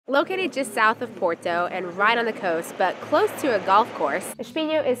Located just south of Porto and right on the coast, but close to a golf course,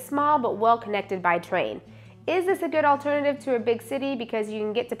 Espinho is small but well connected by train. Is this a good alternative to a big city because you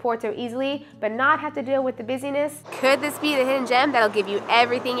can get to Porto easily but not have to deal with the busyness? Could this be the hidden gem that'll give you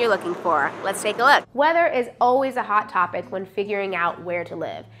everything you're looking for? Let's take a look. Weather is always a hot topic when figuring out where to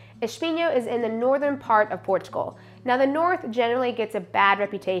live. Espinho is in the northern part of Portugal. Now the north generally gets a bad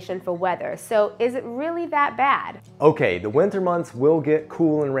reputation for weather, so is it really that bad? Okay, the winter months will get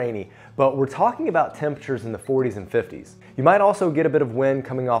cool and rainy, but we're talking about temperatures in the 40s and 50s. You might also get a bit of wind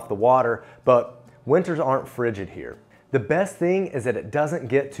coming off the water, but winters aren't frigid here. The best thing is that it doesn't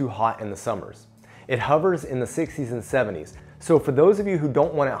get too hot in the summers. It hovers in the 60s and 70s. So for those of you who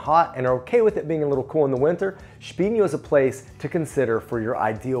don't want it hot and are okay with it being a little cool in the winter, Espinho is a place to consider for your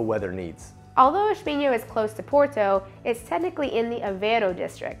ideal weather needs. Although Espinho is close to Porto, it's technically in the Aveiro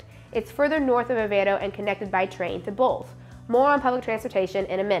district. It's further north of Aveiro and connected by train to both. More on public transportation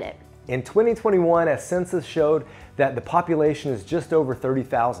in a minute. In 2021, a census showed that the population is just over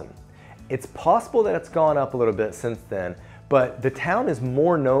 30,000. It's possible that it's gone up a little bit since then, but the town is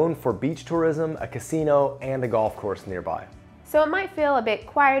more known for beach tourism, a casino, and a golf course nearby. So it might feel a bit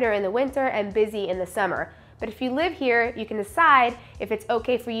quieter in the winter and busy in the summer. But if you live here, you can decide if it's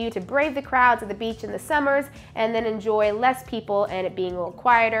okay for you to brave the crowds at the beach in the summers and then enjoy less people and it being a little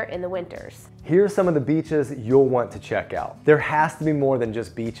quieter in the winters. Here's some of the beaches you'll want to check out. There has to be more than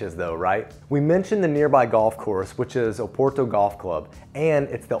just beaches though, right? We mentioned the nearby golf course, which is O Porto Golf Club, and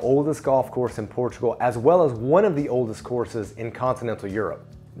it's the oldest golf course in Portugal, as well as one of the oldest courses in continental Europe.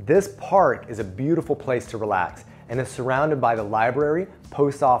 This park is a beautiful place to relax and is surrounded by the library,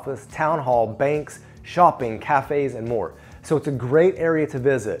 post office, town hall, banks, shopping, cafes, and more. So it's a great area to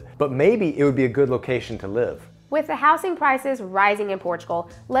visit, but maybe it would be a good location to live. With the housing prices rising in Portugal,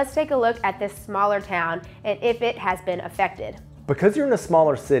 let's take a look at this smaller town and if it has been affected. Because you're in a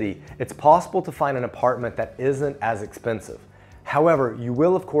smaller city, it's possible to find an apartment that isn't as expensive. However, you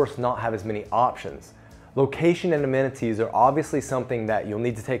will of course not have as many options. Location and amenities are obviously something that you'll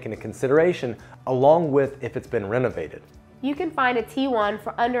need to take into consideration, along with if it's been renovated. You can find a T1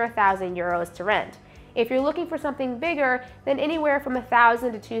 for under €1,000 to rent. If you're looking for something bigger, then anywhere from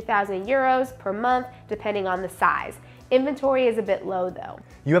 1,000 to 2,000 euros per month, depending on the size. Inventory is a bit low though.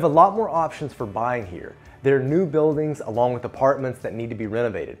 You have a lot more options for buying here. There are new buildings along with apartments that need to be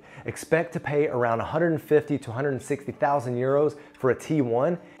renovated. Expect to pay around 150 to 160,000 euros for a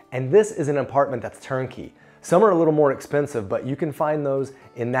T1, and this is an apartment that's turnkey. Some are a little more expensive, but you can find those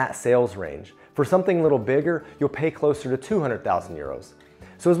in that sales range. For something a little bigger, you'll pay closer to 200,000 euros.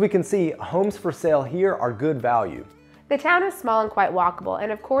 So as we can see, homes for sale here are good value. The town is small and quite walkable,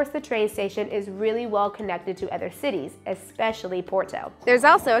 and of course the train station is really well connected to other cities, especially Porto. There's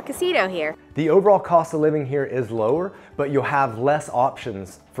also a casino here. The overall cost of living here is lower, but you'll have less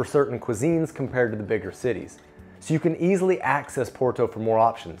options for certain cuisines compared to the bigger cities. So you can easily access Porto for more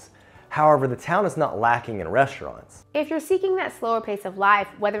options. However, the town is not lacking in restaurants. If you're seeking that slower pace of life,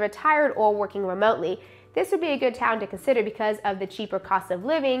 whether retired or working remotely, this would be a good town to consider because of the cheaper cost of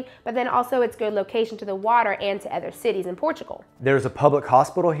living, but then also its good location to the water and to other cities in Portugal. There's a public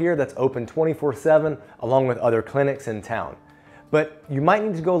hospital here that's open 24/7 along with other clinics in town. But you might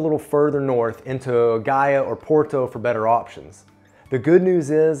need to go a little further north into Gaia or Porto for better options. The good news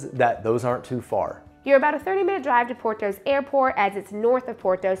is that those aren't too far. You're about a 30-minute drive to Porto's airport as it's north of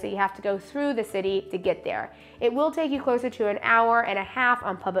Porto, so you have to go through the city to get there. It will take you closer to an hour and a half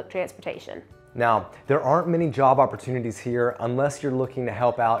on public transportation. Now, there aren't many job opportunities here unless you're looking to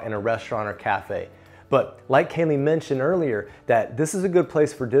help out in a restaurant or cafe. But like Kalie mentioned earlier, that this is a good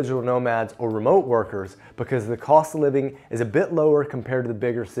place for digital nomads or remote workers because the cost of living is a bit lower compared to the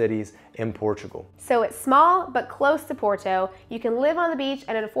bigger cities in Portugal. So it's small but close to Porto. You can live on the beach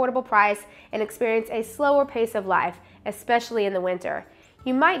at an affordable price and experience a slower pace of life, especially in the winter.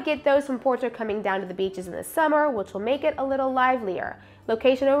 You might get those from Porto coming down to the beaches in the summer, which will make it a little livelier.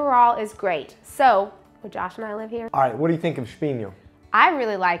 Location overall is great. So, would Josh and I live here? All right, what do you think of Espinho? I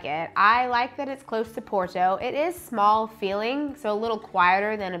really like it. I like that it's close to Porto. It is small feeling, so a little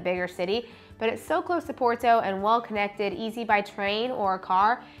quieter than a bigger city, but it's so close to Porto and well connected, easy by train or a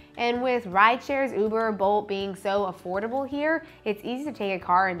car. And with ride shares, Uber, Bolt being so affordable here, it's easy to take a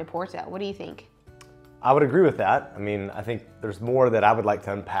car into Porto. What do you think? I would agree with that. I mean, I think there's more that I would like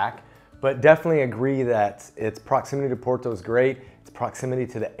to unpack, but definitely agree that its proximity to Porto is great. Its proximity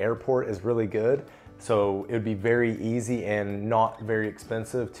to the airport is really good. So it would be very easy and not very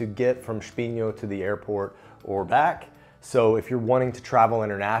expensive to get from Espinho to the airport or back. So if you're wanting to travel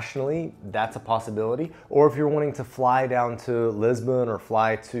internationally, that's a possibility. Or if you're wanting to fly down to Lisbon or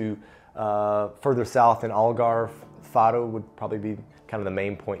fly to further south in Algarve, Faro would probably be kind of the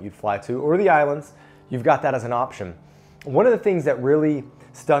main point you'd fly to, or the islands, you've got that as an option. One of the things that really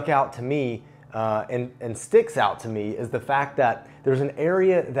stuck out to me and sticks out to me is the fact that there's an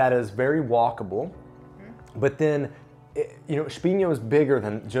area that is very walkable, but then, Espinho is bigger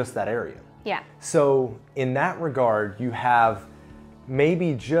than just that area. Yeah. So in that regard, you have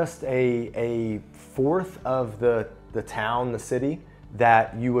maybe just a fourth of the town, the city,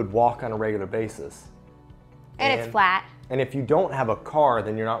 that you would walk on a regular basis. And it's flat. And if you don't have a car,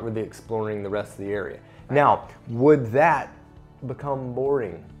 then you're not really exploring the rest of the area. Now, would that become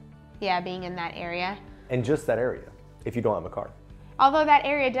boring? Yeah, being in that area. And just that area, if you don't have a car. Although that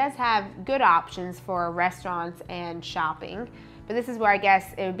area does have good options for restaurants and shopping. But this is where I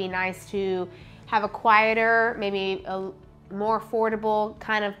guess it would be nice to have a quieter, maybe a more affordable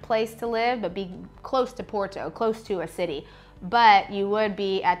kind of place to live, but be close to Porto, close to a city. But you would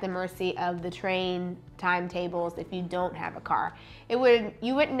be at the mercy of the train timetables if you don't have a car. You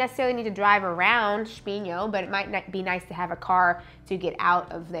wouldn't necessarily need to drive around Espinho, but it might be nice to have a car to get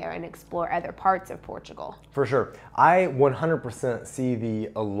out of there and explore other parts of Portugal. For sure. I 100% see the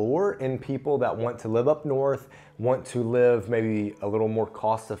allure in people that want to live up north, want to live maybe a little more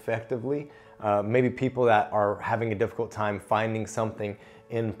cost effectively. Maybe people that are having a difficult time finding something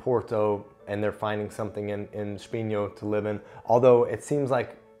in Porto and they're finding something in Espinho to live in. Although it seems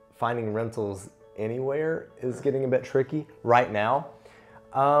like finding rentals anywhere is getting a bit tricky right now.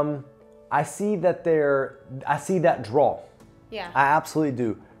 I see that draw. Yeah. I absolutely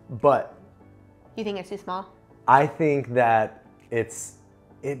do. But You think it's too small? I think that it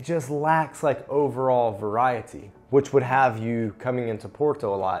just lacks like overall variety, which would have you coming into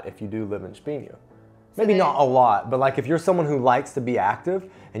Porto a lot if you do live in Espinho. Maybe not a lot, but like if you're someone who likes to be active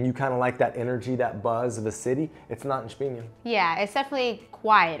and you kind of like that energy, that buzz of a city, it's not in Espinho. Yeah, it's definitely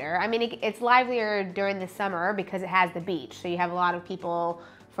quieter. I mean, it's livelier during the summer because it has the beach. So you have a lot of people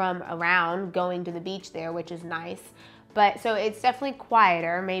from around going to the beach there, which is nice. But so it's definitely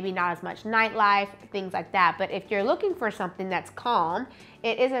quieter, maybe not as much nightlife, things like that. But if you're looking for something that's calm,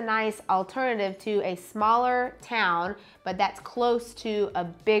 it is a nice alternative to a smaller town, but that's close to a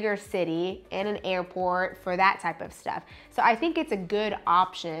bigger city and an airport for that type of stuff. So I think it's a good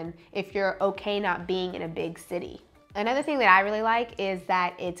option if you're okay not being in a big city. Another thing that I really like is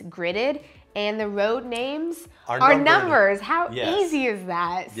that it's gridded and the road names are numbers. How easy is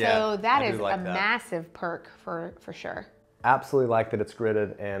that? Yeah, so that is like a massive perk for sure. Absolutely like that it's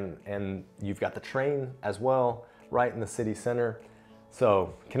gridded and you've got the train as well right in the city center.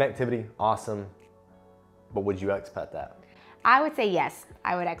 So connectivity, awesome. But would you expat that? I would say yes,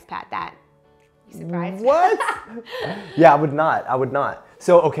 I would expat that. You surprised? What? Yeah, I would not.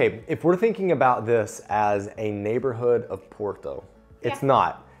 So, okay, if we're thinking about this as a neighborhood of Porto, it's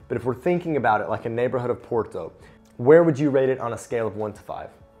not. But if we're thinking about it like a neighborhood of Porto, where would you rate it on a scale of 1 to 5?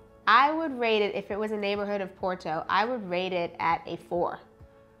 I would rate it, if it was a neighborhood of Porto, I would rate it at a 4.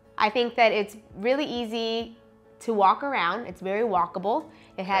 I think that it's really easy to walk around. It's very walkable.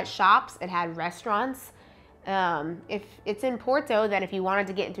 It had shops, it had restaurants. If it's in Porto, then if you wanted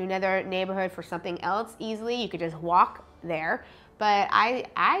to get into another neighborhood for something else easily, you could just walk there. But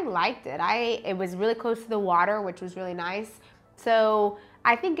I liked it. It was really close to the water, which was really nice. So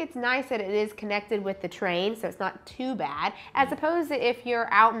I think it's nice that it is connected with the train, so it's not too bad. As opposed to if you're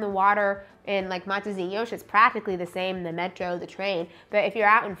out in the water in like Matosinhos, it's practically the same, the metro, the train. But if you're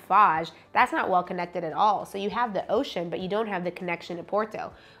out in Foz, that's not well connected at all. So you have the ocean, but you don't have the connection to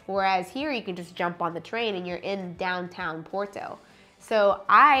Porto. Whereas here you can just jump on the train and you're in downtown Porto. So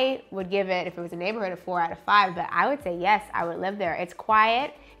I would give it, if it was a neighborhood, a 4 out of 5, but I would say yes, I would live there. It's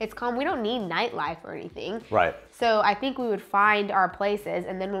quiet, it's calm. We don't need nightlife or anything. Right. So I think we would find our places,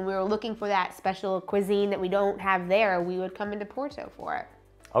 and then when we were looking for that special cuisine that we don't have there, we would come into Porto for it.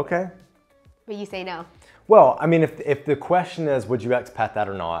 Okay. But you say no. Well, I mean, if the question is, would you expat that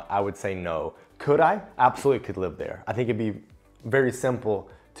or not, I would say no. Could I? Absolutely could live there. I think it'd be very simple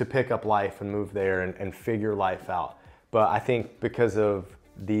to pick up life and move there and figure life out. But I think because of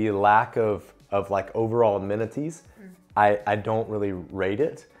the lack of like overall amenities, I don't really rate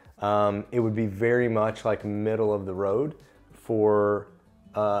it. It would be very much like middle of the road for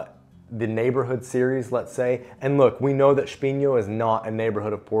the neighborhood series, let's say. And look, we know that Espinho is not a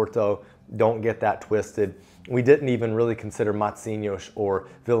neighborhood of Porto. Don't get that twisted. We didn't even really consider Matosinhos or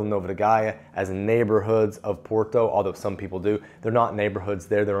Vila Nova de Gaia as neighborhoods of Porto, although some people do. They're not neighborhoods,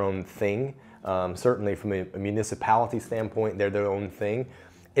 they're their own thing. Certainly from a municipality standpoint, they're their own thing.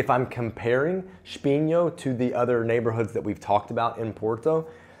 If I'm comparing Espinho to the other neighborhoods that we've talked about in Porto,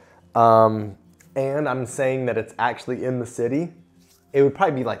 and I'm saying that it's actually in the city, it would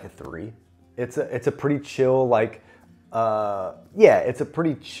probably be like a 3. It's a pretty chill, like yeah, it's a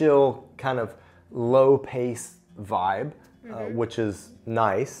pretty chill, kind of low pace vibe, which is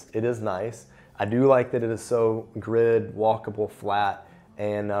nice. It is nice. I do like that it is so grid, walkable, flat,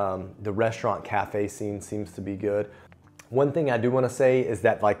 and the restaurant cafe scene seems to be good. One thing I do want to say is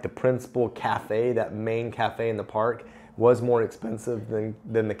that like the principal cafe, that main cafe in the park, was more expensive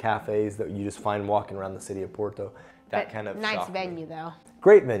than the cafes that you just find walking around the city of Porto. That but kind of nice shocked venue me. though.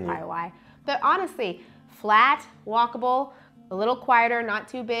 Great venue. Why? But honestly, flat, walkable, a little quieter, not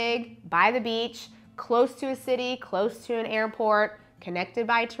too big, by the beach, close to a city, close to an airport, connected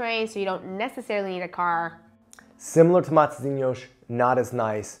by train, so you don't necessarily need a car. Similar to Matosinhos, not as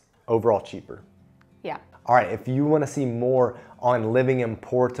nice, overall cheaper. Yeah. All right, if you want to see more on living in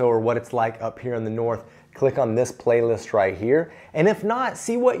Porto or what it's like up here in the north, click on this playlist right here. And if not,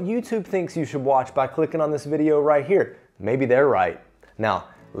 see what YouTube thinks you should watch by clicking on this video right here. Maybe they're right. Now,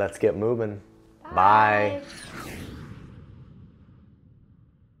 let's get moving. Bye.